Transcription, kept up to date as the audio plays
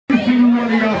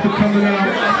coming out.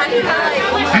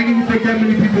 I didn't even think that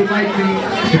many people like me.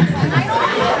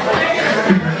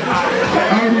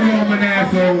 I already know I'm an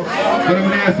asshole, but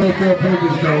I'm an asshole for a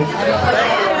purpose though.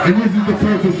 And this is the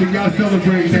purpose, and y'all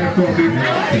celebrating that for me.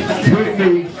 With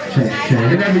me.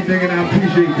 And everything, and I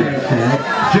appreciate that.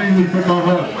 Genuinely from my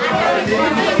heart.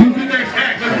 Who's the next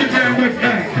act? Let's get that next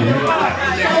act.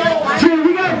 Jim,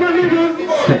 we got my nigga.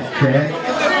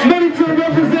 Money to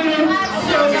represent.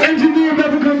 Engineer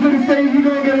never comes to the stage. We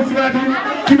gonna get a slapping.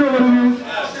 You know what it is.